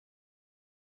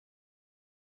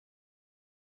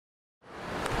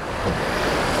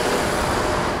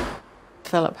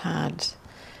Philip had,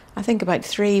 I think, about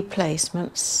 3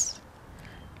 placements.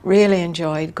 Really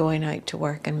enjoyed going out to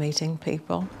work and meeting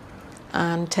people.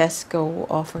 And Tesco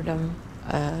offered him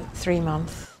a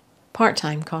 3-month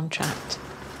part-time contract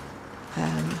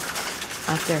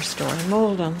at their store in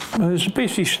Malden. It's a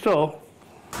busy store.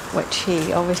 Which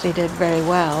he obviously did very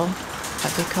well,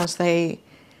 because they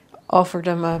offered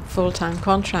him a full-time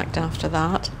contract after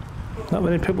that. Not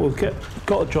many people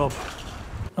got a job.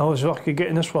 I was lucky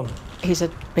getting this one. He's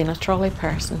been a trolley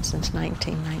person since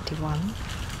 1991.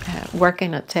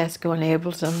 Working at Tesco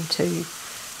enables him to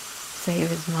save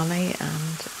his money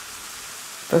and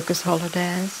book his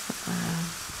holidays,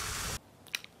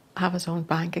 have his own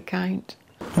bank account.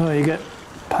 Oh, you get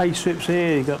pay slips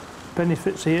here, you got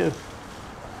benefits here,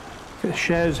 get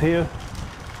shares here.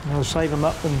 I'll save them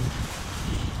up and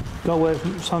go away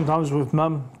sometimes with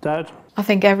Mum, Dad. I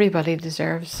think everybody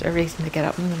deserves a reason to get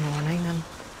up in the morning, and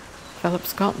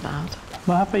Philip's got that.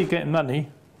 I'm happy getting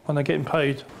money when they're getting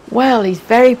paid. Well, he's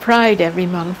very proud every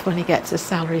month when he gets his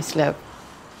salary slip.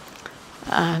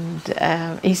 And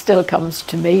he still comes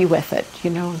to me with it, you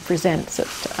know, and presents it.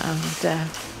 And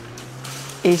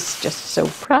he's just so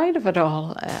proud of it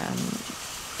all.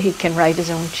 He can write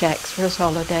his own cheques for his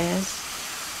holidays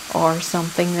or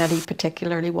something that he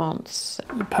particularly wants.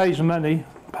 It pays the money,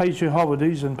 pays your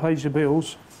holidays and pays your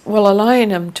bills. Well, allowing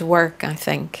him to work, I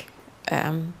think,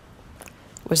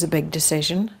 was a big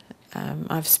decision.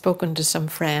 I've spoken to some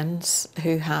friends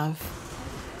who have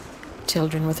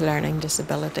children with learning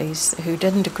disabilities who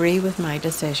didn't agree with my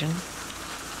decision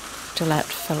to let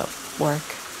Philip work.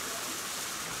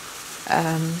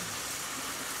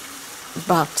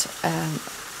 But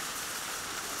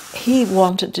he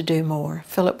wanted to do more.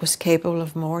 Philip was capable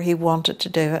of more. He wanted to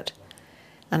do it,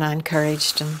 and I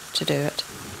encouraged him to do it.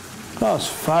 Well, it's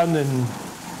fun and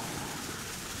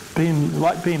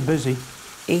being busy.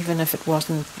 Even if it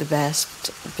wasn't the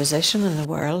best position in the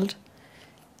world,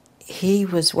 he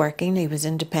was working, he was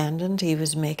independent, he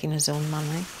was making his own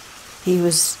money. He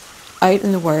was out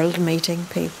in the world meeting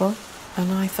people,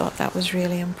 and I thought that was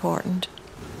really important.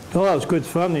 Oh, that was good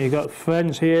fun. You got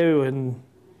friends here and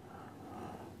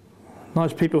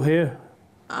nice people here.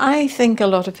 I think a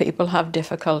lot of people have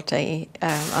difficulty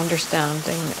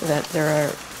understanding that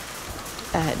there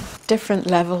are different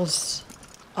levels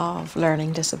of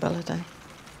learning disability.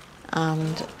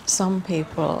 And some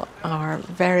people are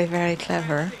very, very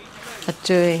clever at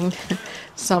doing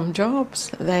some jobs.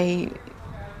 The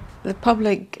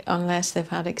public, unless they've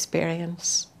had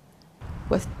experience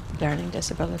with learning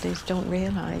disabilities, don't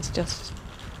realise just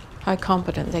how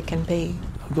competent they can be.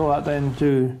 I go out there and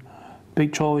do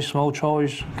big chores, small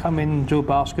chores, come in and do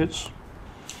baskets.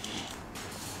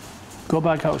 Go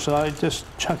back outside, just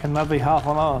chuck in every half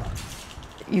an hour.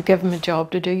 You give him a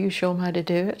job to do, you show him how to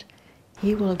do it,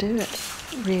 he will do it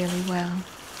really well.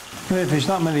 If there's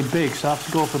not many bigs, I have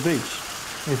to go for bigs.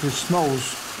 If it's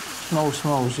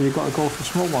smalls, you've got to go for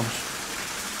small ones.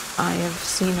 I have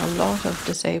seen a lot of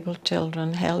disabled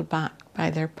children held back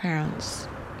by their parents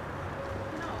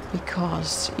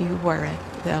because you worry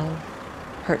they'll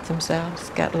hurt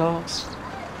themselves, get lost,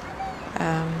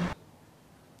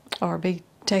 or be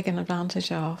taken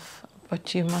advantage of.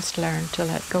 But you must learn to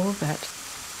let go of it.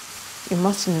 You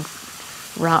mustn't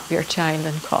wrap your child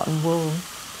in cotton wool.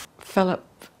 Philip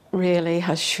really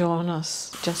has shown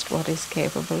us just what he's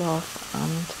capable of,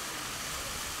 and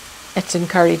it's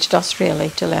encouraged us really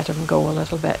to let him go a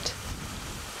little bit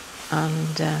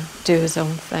and do his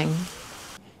own thing.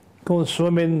 Going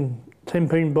swimming,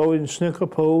 tin-pin bowling, snooker,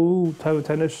 pool, table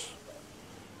tennis,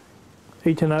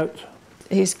 eating out.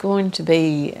 He's going to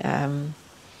be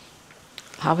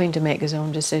having to make his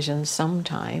own decisions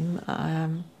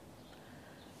sometime,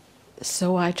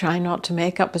 so I try not to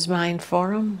make up his mind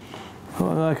for him. I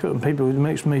like it when people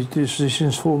make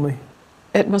decisions for me.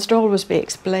 It must always be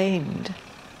explained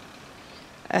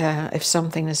if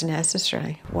something is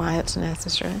necessary, why it's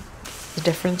necessary, the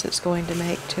difference it's going to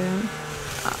make to him.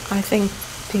 I think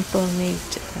people need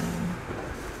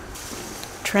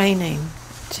training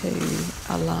to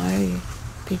allow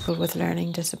people with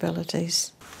learning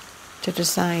disabilities to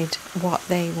decide what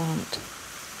they want.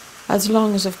 As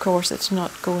long as, of course, it's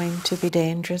not going to be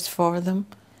dangerous for them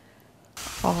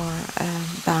or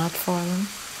bad for them,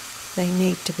 they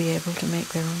need to be able to make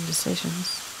their own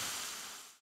decisions.